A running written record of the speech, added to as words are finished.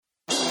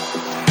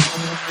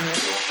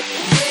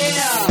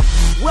Yeah!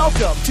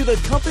 Welcome to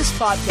the Compass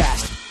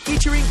Podcast,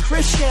 featuring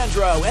Chris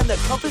Chandro and the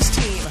Compass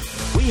team.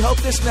 We hope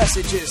this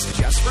message is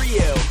just for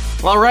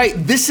you. All right,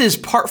 this is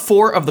part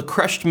 4 of the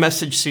Crushed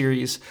Message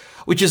series,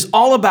 which is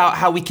all about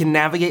how we can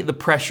navigate the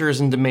pressures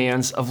and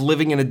demands of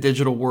living in a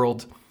digital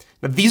world.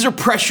 Now, these are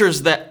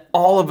pressures that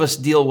all of us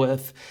deal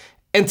with.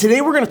 And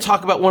today we're going to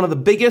talk about one of the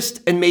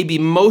biggest and maybe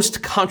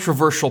most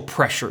controversial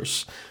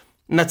pressures.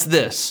 And that's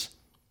this.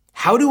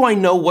 How do I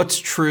know what's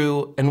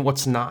true and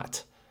what's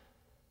not?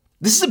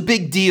 This is a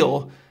big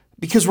deal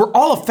because we're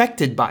all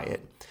affected by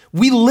it.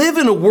 We live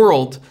in a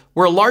world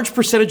where a large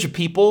percentage of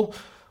people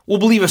will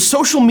believe a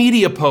social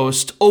media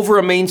post over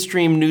a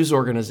mainstream news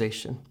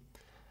organization.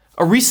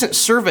 A recent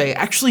survey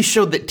actually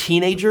showed that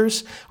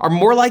teenagers are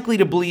more likely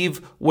to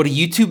believe what a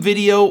YouTube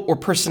video or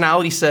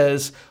personality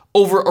says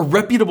over a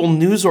reputable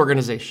news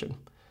organization,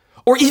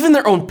 or even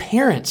their own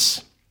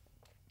parents.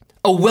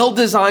 A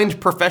well-designed,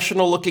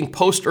 professional-looking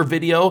post or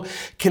video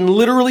can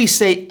literally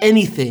say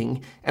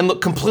anything and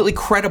look completely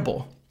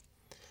credible.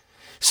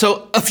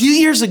 So a few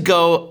years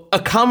ago, a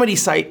comedy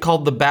site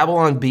called the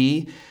Babylon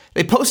Bee,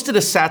 they posted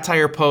a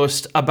satire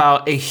post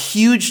about a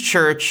huge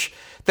church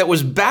that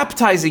was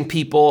baptizing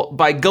people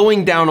by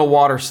going down a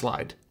water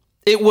slide.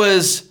 It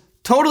was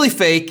totally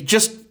fake,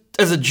 just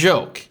as a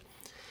joke.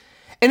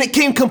 And it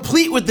came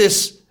complete with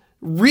this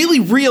really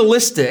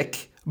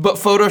realistic but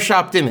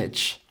photoshopped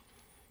image.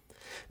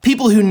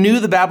 People who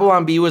knew the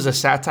Babylon Bee was a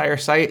satire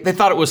site, they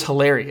thought it was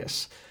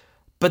hilarious.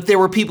 But there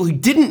were people who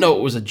didn't know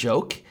it was a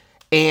joke,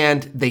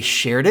 and they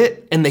shared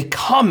it and they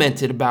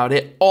commented about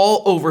it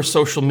all over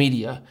social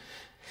media.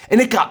 And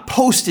it got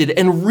posted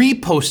and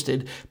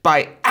reposted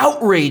by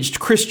outraged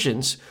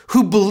Christians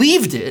who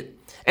believed it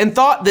and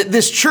thought that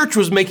this church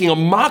was making a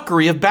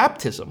mockery of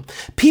baptism.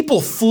 People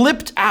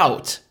flipped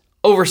out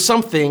over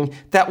something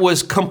that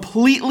was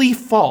completely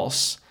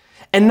false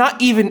and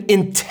not even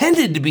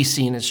intended to be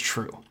seen as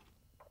true.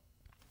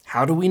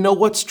 How do we know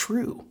what's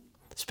true,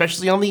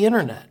 especially on the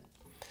internet?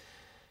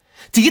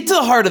 To get to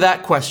the heart of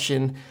that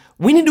question,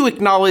 we need to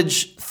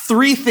acknowledge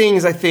 3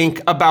 things, I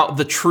think, about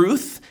the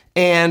truth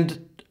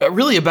and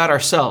really about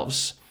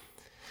ourselves.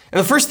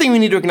 And the first thing we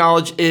need to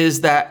acknowledge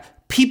is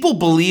that people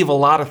believe a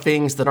lot of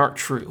things that aren't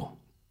true.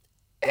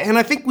 And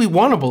I think we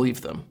want to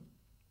believe them.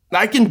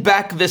 I can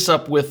back this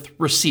up with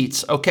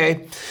receipts,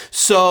 okay?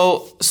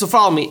 So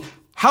follow me.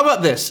 How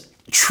about this?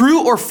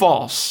 True or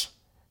false?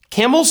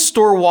 Camels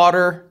store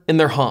water in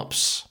their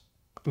humps.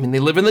 I mean, they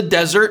live in the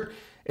desert.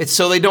 It's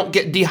so they don't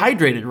get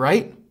dehydrated,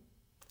 right?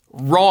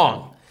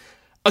 Wrong.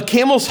 A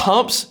camel's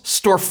humps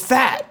store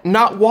fat,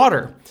 not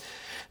water.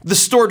 The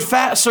stored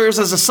fat serves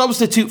as a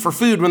substitute for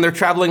food when they're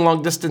traveling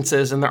long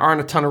distances and there aren't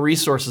a ton of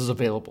resources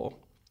available.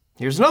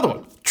 Here's another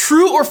one.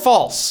 True or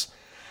false?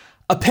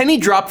 A penny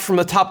dropped from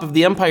the top of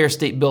the Empire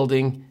State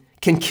Building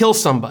can kill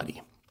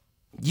somebody.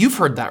 You've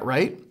heard that,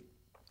 right?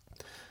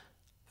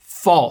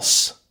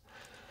 False.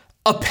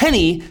 A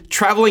penny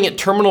traveling at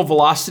terminal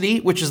velocity,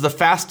 which is the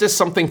fastest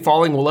something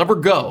falling will ever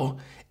go,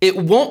 it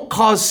won't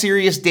cause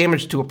serious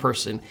damage to a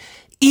person,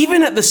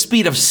 even at the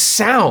speed of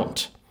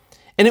sound.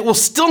 And it will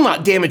still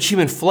not damage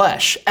human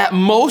flesh. At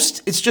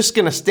most, it's just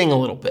gonna sting a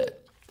little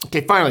bit.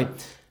 Okay, finally,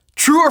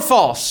 true or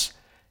false?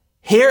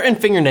 Hair and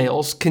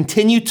fingernails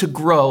continue to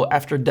grow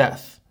after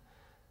death.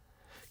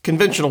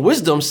 Conventional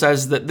wisdom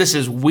says that this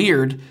is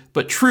weird,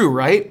 but true,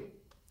 right?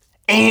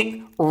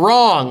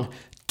 Wrong.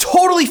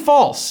 Totally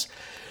false.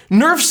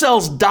 Nerve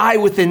cells die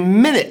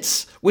within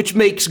minutes, which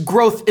makes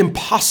growth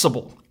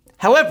impossible.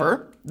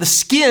 However, the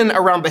skin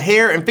around the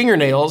hair and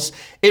fingernails,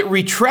 it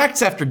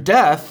retracts after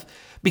death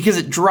because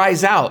it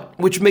dries out,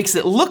 which makes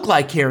it look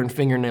like hair and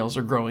fingernails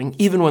are growing,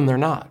 even when they're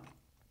not.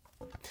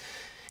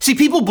 See,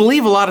 people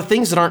believe a lot of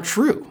things that aren't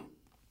true.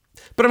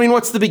 But I mean,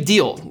 what's the big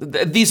deal?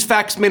 These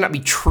facts may not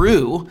be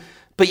true,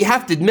 but you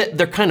have to admit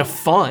they're kind of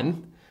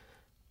fun.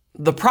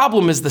 The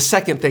problem is the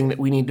second thing that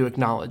we need to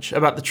acknowledge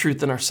about the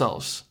truth in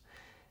ourselves.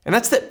 And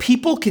that's that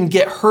people can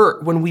get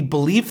hurt when we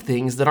believe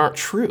things that aren't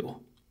true.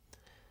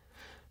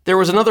 There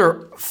was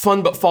another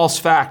fun but false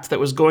fact that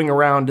was going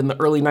around in the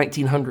early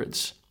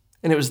 1900s.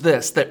 And it was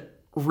this, that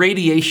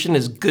radiation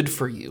is good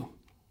for you.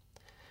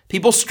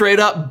 People straight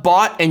up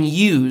bought and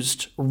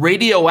used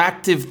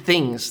radioactive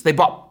things. They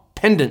bought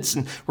pendants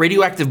and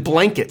radioactive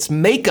blankets,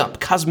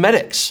 makeup,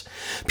 cosmetics.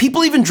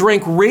 People even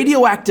drank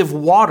radioactive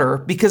water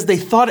because they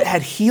thought it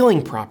had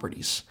healing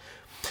properties.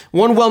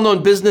 One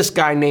well-known business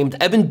guy named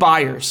Evan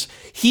Byers,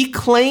 he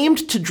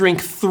claimed to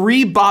drink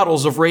 3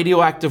 bottles of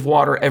radioactive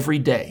water every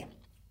day.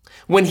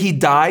 When he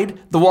died,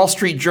 the Wall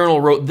Street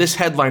Journal wrote this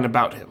headline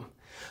about him: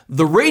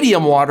 "The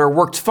radium water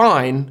worked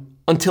fine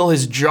until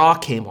his jaw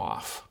came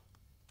off."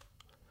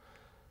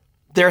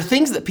 There are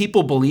things that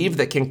people believe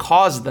that can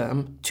cause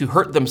them to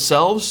hurt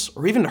themselves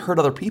or even to hurt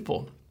other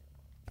people.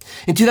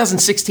 In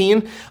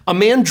 2016, a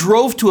man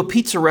drove to a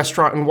pizza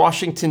restaurant in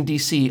Washington,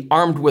 D.C.,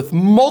 armed with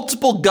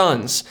multiple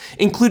guns,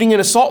 including an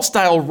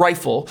assault-style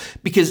rifle,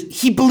 because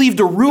he believed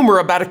a rumor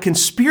about a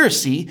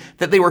conspiracy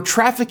that they were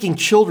trafficking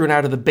children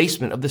out of the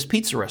basement of this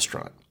pizza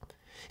restaurant.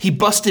 He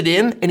busted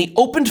in and he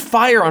opened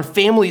fire on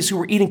families who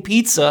were eating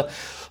pizza,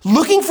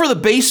 looking for the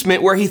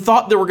basement where he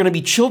thought there were going to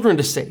be children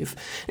to save.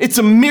 It's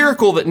a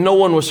miracle that no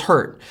one was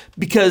hurt,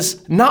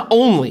 because not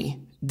only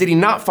did he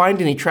not find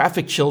any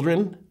trafficked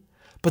children,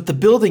 but the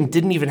building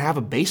didn't even have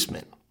a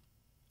basement.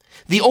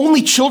 The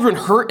only children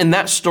hurt in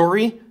that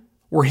story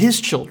were his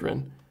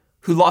children,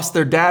 who lost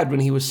their dad when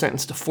he was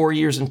sentenced to 4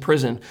 years in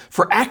prison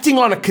for acting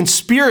on a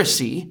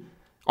conspiracy,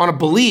 on a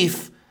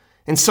belief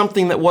in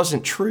something that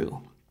wasn't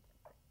true.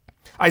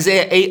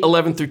 Isaiah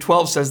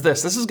 8:11-12 says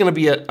this. This is going to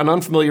be an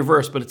unfamiliar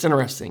verse, but it's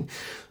interesting.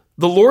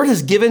 The Lord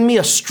has given me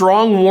a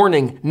strong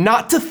warning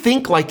not to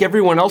think like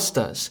everyone else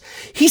does.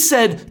 He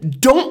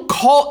said, don't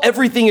call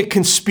everything a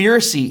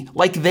conspiracy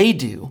like they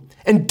do,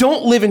 and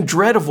don't live in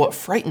dread of what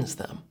frightens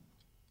them.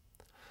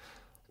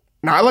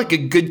 Now, I like a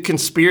good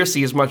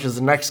conspiracy as much as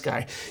the next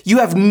guy. You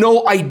have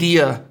no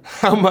idea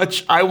how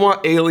much I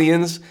want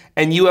aliens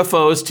and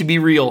UFOs to be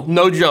real.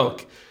 No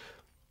joke.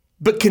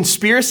 But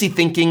conspiracy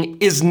thinking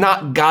is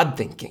not God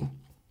thinking.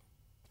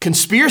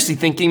 Conspiracy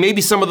thinking may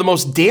be some of the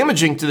most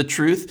damaging to the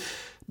truth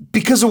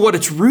because of what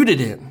it's rooted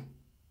in,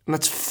 and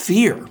that's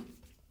fear.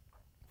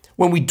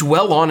 When we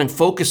dwell on and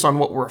focus on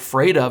what we're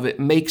afraid of, it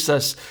makes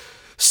us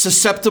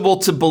susceptible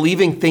to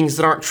believing things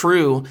that aren't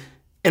true,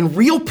 and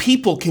real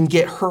people can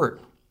get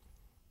hurt.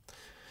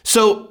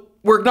 So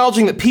we're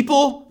acknowledging that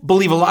people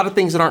believe a lot of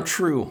things that aren't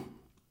true.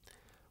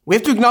 We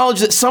have to acknowledge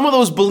that some of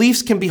those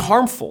beliefs can be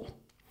harmful.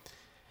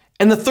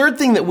 And the third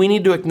thing that we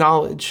need to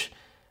acknowledge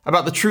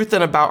about the truth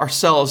and about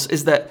ourselves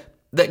is that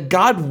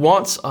God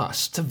wants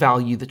us to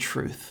value the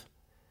truth.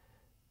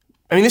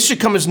 I mean, this should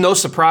come as no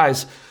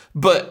surprise,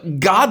 but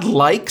God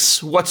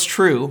likes what's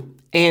true,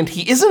 and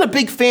he isn't a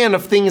big fan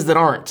of things that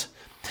aren't.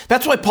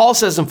 That's why Paul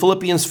says in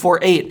Philippians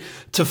 4:8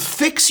 to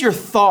fix your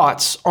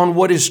thoughts on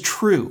what is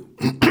true.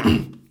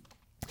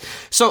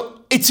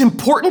 So it's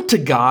important to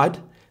God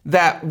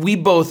that we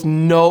both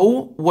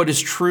know what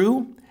is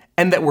true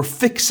and that we're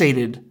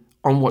fixated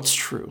on what's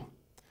true.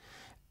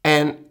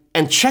 And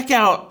check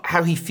out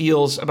how he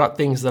feels about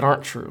things that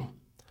aren't true.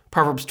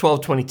 Proverbs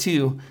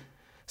 12:22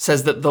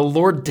 says that the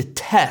Lord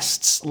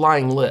detests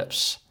lying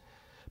lips,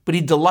 but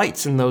he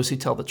delights in those who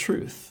tell the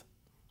truth.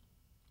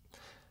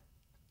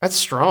 That's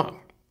strong.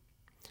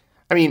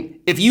 I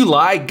mean, if you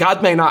lie,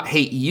 God may not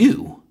hate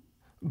you,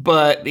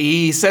 but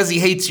he says he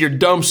hates your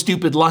dumb,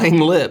 stupid, lying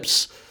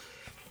lips.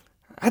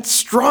 That's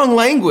strong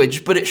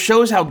language, but it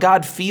shows how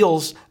God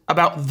feels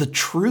about the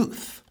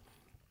truth.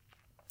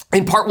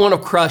 In part 1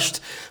 of Crushed,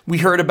 we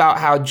heard about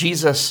how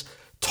Jesus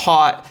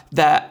taught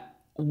that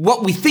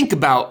what we think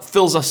about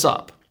fills us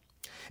up.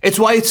 It's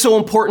why it's so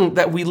important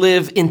that we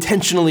live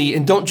intentionally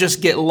and don't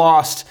just get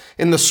lost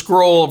in the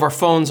scroll of our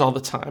phones all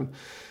the time.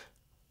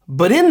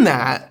 But in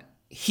that,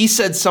 he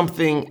said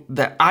something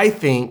that I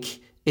think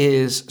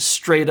is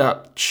straight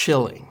up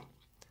chilling.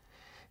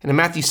 And in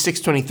Matthew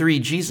 6:23,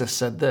 Jesus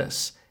said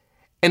this,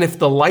 "And if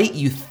the light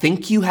you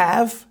think you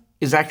have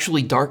is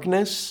actually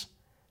darkness,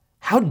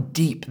 how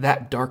deep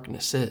that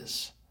darkness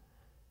is."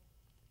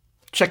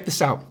 Check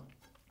this out.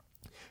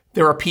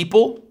 There are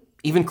people,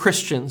 even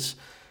Christians,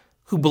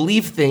 who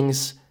believe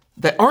things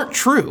that aren't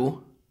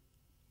true,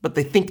 but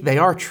they think they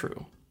are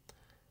true.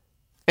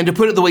 And to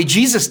put it the way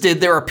Jesus did,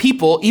 there are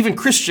people, even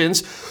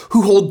Christians,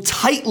 who hold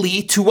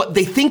tightly to what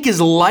they think is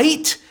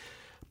light,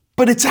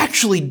 but it's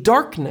actually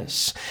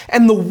darkness.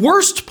 And the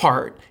worst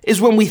part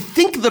is when we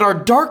think that our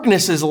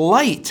darkness is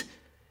light,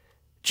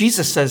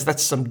 Jesus says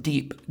that's some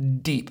deep,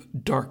 deep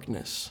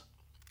darkness.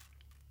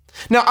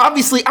 Now,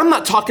 obviously, I'm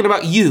not talking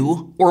about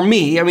you or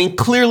me. I mean,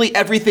 clearly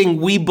everything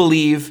we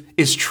believe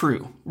is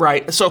true,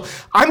 right? So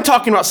I'm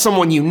talking about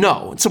someone you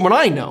know, someone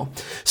I know.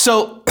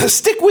 So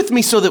stick with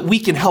me so that we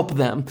can help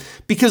them,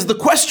 because the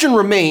question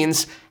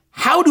remains,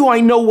 how do I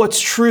know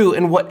what's true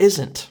and what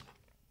isn't?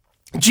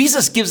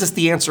 Jesus gives us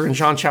the answer in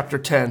John chapter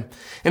 10.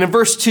 And in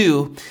verse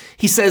 2,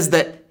 he says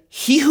that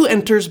he who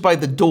enters by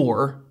the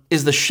door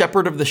is the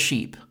shepherd of the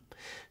sheep.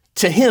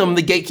 To him,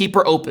 the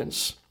gatekeeper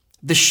opens.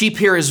 The sheep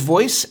hear his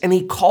voice, and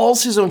he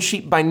calls his own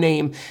sheep by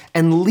name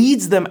and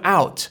leads them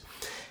out.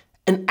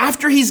 And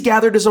after he's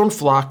gathered his own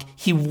flock,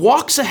 he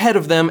walks ahead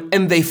of them,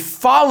 and they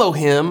follow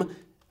him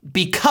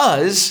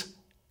because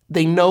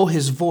they know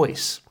his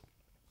voice.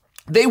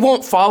 They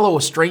won't follow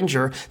a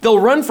stranger. They'll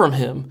run from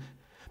him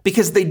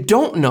because they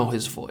don't know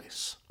his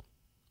voice.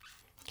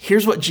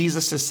 Here's what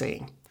Jesus is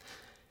saying.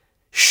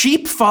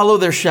 Sheep follow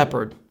their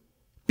shepherd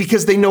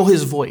because they know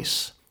his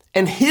voice.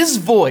 And his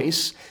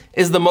voice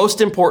is the most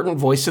important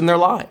voice in their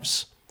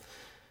lives.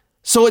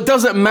 So it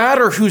doesn't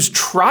matter who's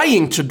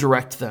trying to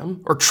direct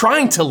them or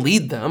trying to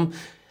lead them.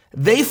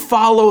 They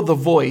follow the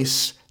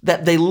voice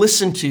that they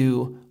listen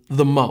to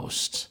the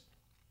most.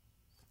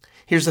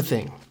 Here's the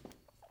thing.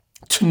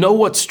 To know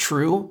what's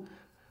true,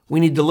 we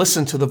need to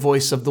listen to the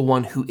voice of the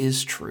one who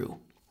is true.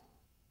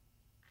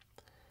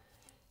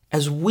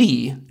 As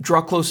we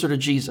draw closer to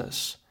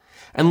Jesus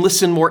and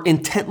listen more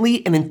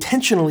intently and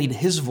intentionally to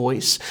his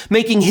voice,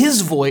 making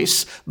his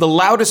voice the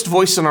loudest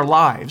voice in our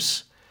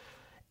lives,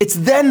 it's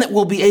then that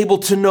we'll be able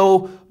to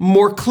know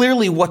more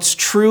clearly what's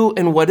true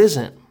and what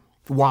isn't.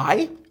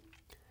 Why?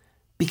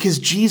 Because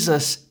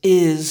Jesus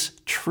is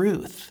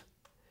truth.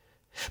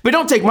 But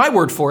don't take my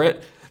word for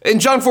it. In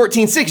John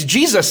 14:6,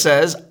 Jesus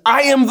says,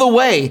 I am the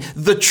way,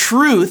 the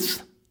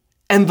truth,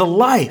 and the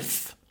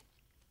life.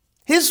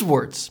 His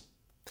words.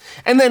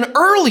 And then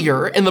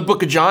earlier in the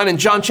book of John, in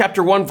John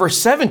chapter 1, verse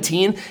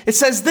 17, it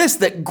says this,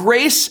 that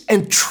grace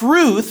and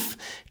truth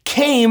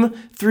came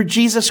through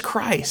Jesus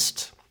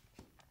Christ.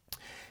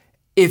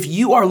 If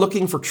you are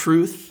looking for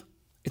truth,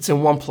 it's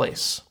in one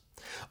place,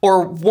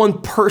 or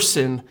one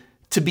person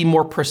to be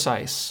more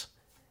precise,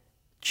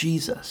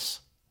 Jesus.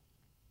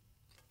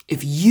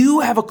 If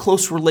you have a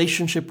close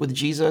relationship with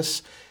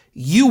Jesus,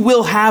 you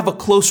will have a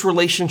close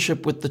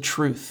relationship with the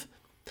truth.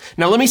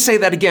 Now, let me say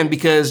that again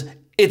because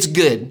it's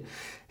good.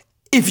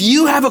 If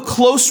you have a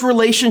close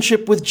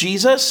relationship with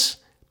Jesus,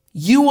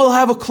 you will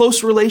have a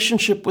close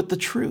relationship with the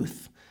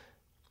truth.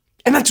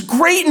 And that's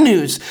great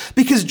news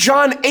because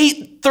John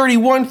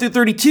 8:31 through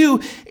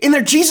 32, in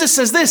there Jesus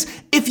says this,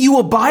 if you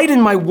abide in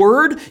my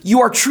word,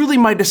 you are truly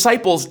my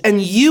disciples and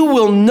you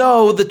will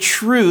know the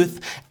truth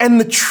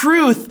and the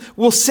truth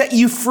will set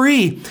you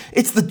free.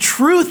 It's the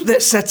truth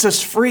that sets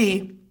us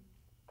free.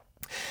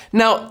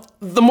 Now,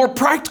 the more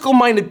practical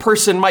minded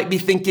person might be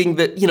thinking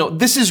that,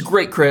 this is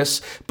great,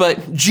 Chris,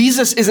 but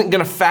Jesus isn't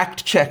going to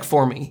fact check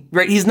for me,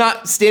 right? He's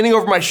not standing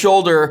over my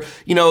shoulder,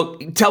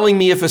 telling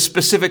me if a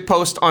specific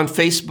post on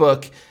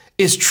Facebook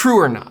is true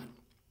or not.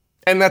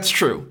 And that's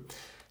true.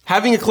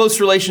 Having a close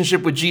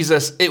relationship with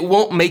Jesus, it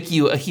won't make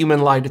you a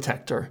human lie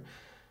detector.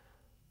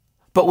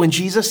 But when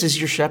Jesus is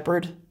your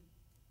shepherd,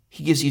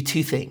 he gives you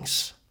two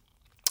things.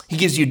 He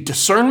gives you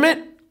discernment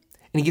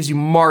and he gives you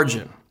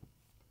margin.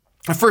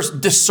 First,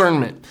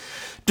 discernment.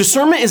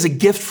 Discernment is a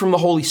gift from the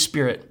Holy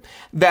Spirit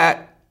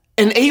that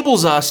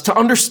enables us to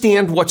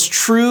understand what's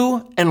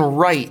true and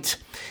right.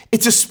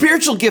 It's a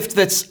spiritual gift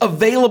that's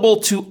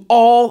available to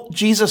all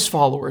Jesus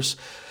followers.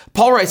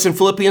 Paul writes in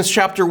Philippians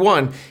chapter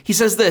 1, he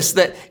says this,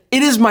 that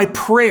it is my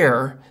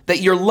prayer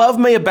that your love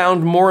may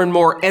abound more and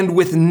more and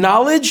with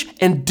knowledge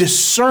and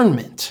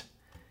discernment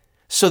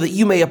so that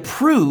you may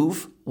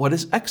approve what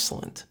is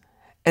excellent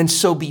and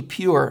so be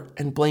pure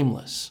and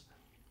blameless.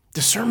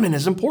 Discernment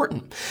is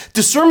important.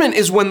 Discernment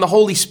is when the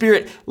Holy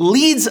Spirit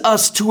leads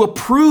us to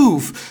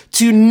approve,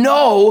 to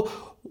know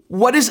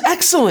what is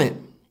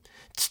excellent,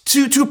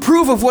 to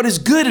approve of what is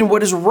good and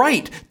what is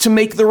right, to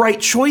make the right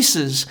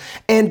choices.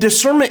 And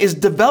discernment is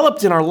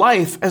developed in our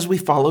life as we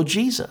follow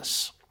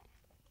Jesus.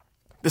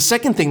 The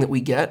second thing that we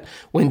get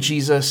when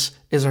Jesus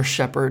is our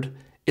shepherd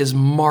is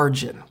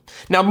margin.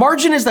 Now,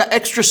 margin is that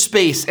extra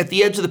space at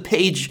the edge of the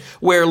page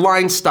where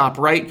lines stop,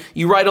 right?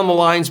 You write on the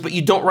lines, but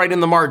you don't write in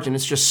the margin.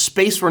 It's just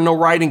space where no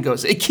writing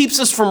goes. It keeps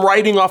us from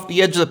writing off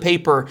the edge of the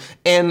paper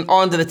and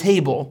onto the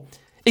table.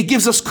 It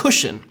gives us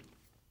cushion.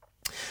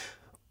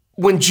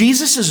 When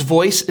Jesus'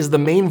 voice is the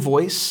main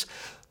voice,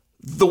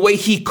 the way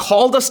he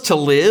called us to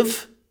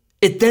live,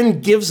 it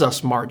then gives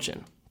us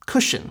margin,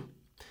 cushion.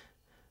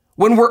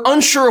 When we're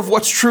unsure of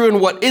what's true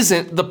and what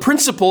isn't, the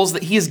principles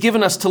that he has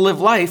given us to live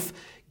life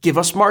give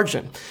us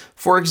margin.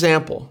 For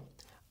example,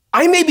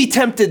 I may be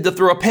tempted to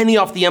throw a penny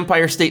off the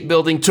Empire State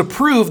Building to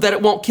prove that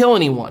it won't kill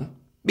anyone,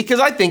 because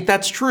I think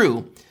that's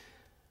true.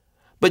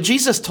 But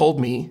Jesus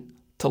told me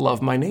to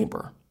love my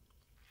neighbor.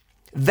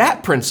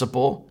 That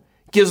principle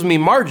gives me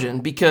margin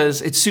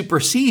because it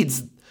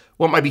supersedes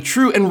what might be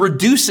true and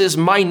reduces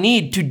my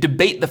need to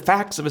debate the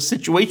facts of a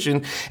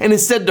situation and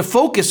instead to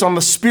focus on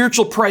the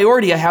spiritual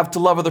priority I have to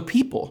love other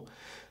people.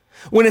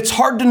 When it's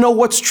hard to know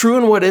what's true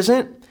and what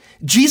isn't,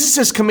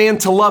 Jesus'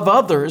 command to love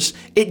others,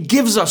 it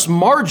gives us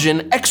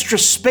margin, extra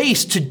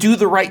space to do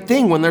the right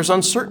thing when there's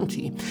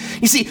uncertainty.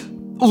 You see,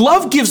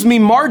 love gives me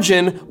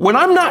margin when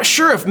I'm not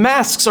sure if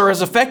masks are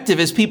as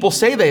effective as people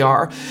say they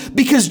are,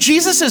 because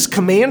Jesus'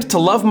 command to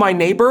love my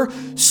neighbor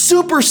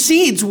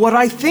supersedes what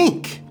I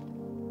think.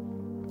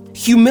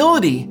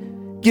 Humility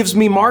gives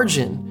me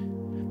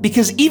margin,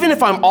 because even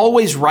if I'm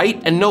always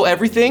right and know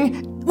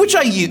everything, which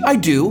I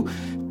do,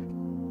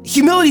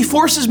 humility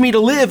forces me to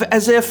live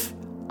as if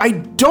I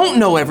don't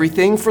know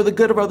everything for the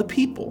good of other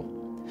people.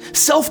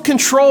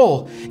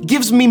 Self-control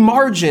gives me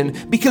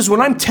margin because when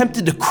I'm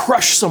tempted to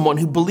crush someone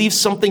who believes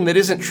something that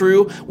isn't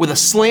true with a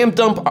slam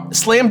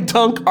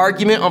dunk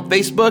argument on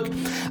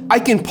Facebook, I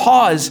can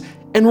pause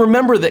and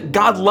remember that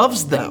God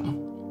loves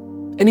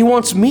them and he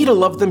wants me to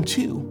love them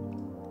too.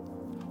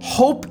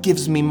 Hope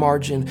gives me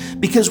margin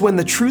because when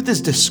the truth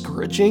is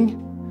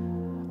discouraging,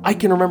 I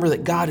can remember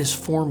that God is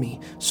for me,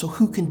 so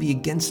who can be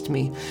against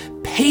me?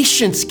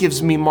 Patience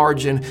gives me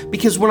margin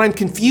because when I'm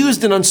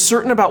confused and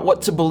uncertain about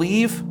what to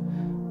believe,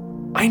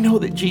 I know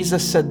that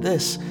Jesus said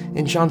this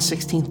in John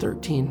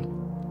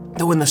 16:13,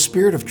 that when the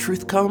Spirit of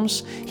truth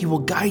comes, he will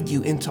guide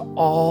you into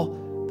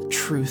all the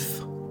truth.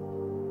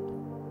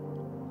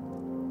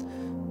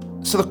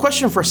 So the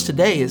question for us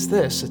today is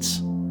this,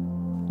 it's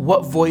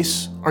what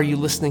voice are you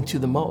listening to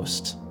the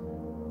most?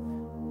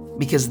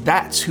 Because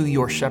that's who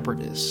your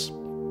shepherd is.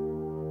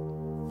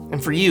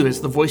 And for you,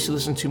 is the voice you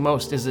listen to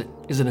most, is it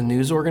a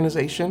news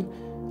organization?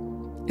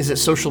 Is it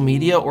social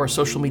media or a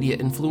social media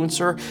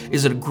influencer?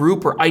 Is it a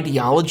group or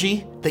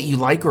ideology that you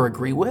like or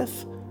agree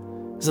with?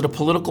 Is it a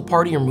political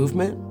party or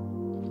movement?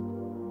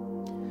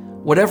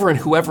 Whatever and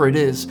whoever it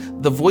is,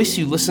 the voice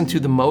you listen to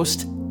the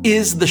most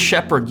is the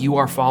shepherd you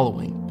are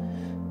following.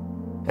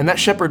 And that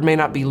shepherd may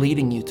not be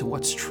leading you to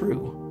what's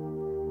true.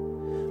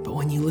 But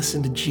when you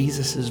listen to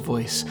Jesus'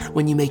 voice,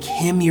 when you make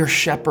him your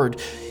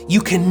shepherd, you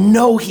can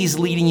know he's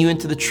leading you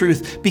into the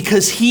truth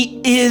because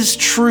he is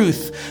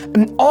truth.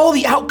 And all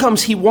the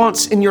outcomes he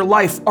wants in your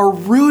life are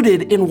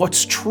rooted in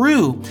what's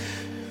true.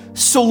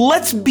 So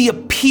let's be a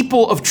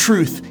people of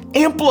truth,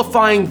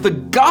 amplifying the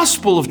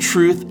gospel of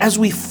truth as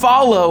we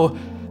follow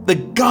the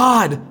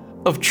God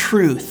of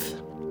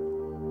truth.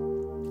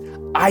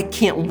 I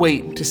can't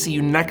wait to see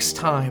you next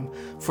time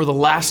for the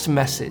last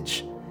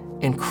message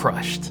in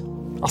Crushed.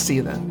 I'll see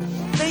you then.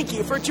 Thank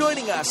you for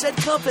joining us at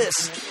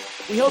Compass.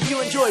 We hope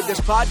you enjoyed this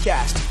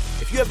podcast.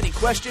 If you have any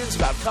questions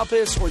about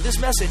Compass or this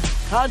message,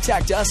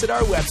 contact us at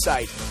our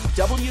website,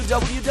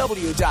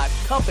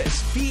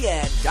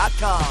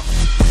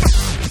 www.compassbn.com.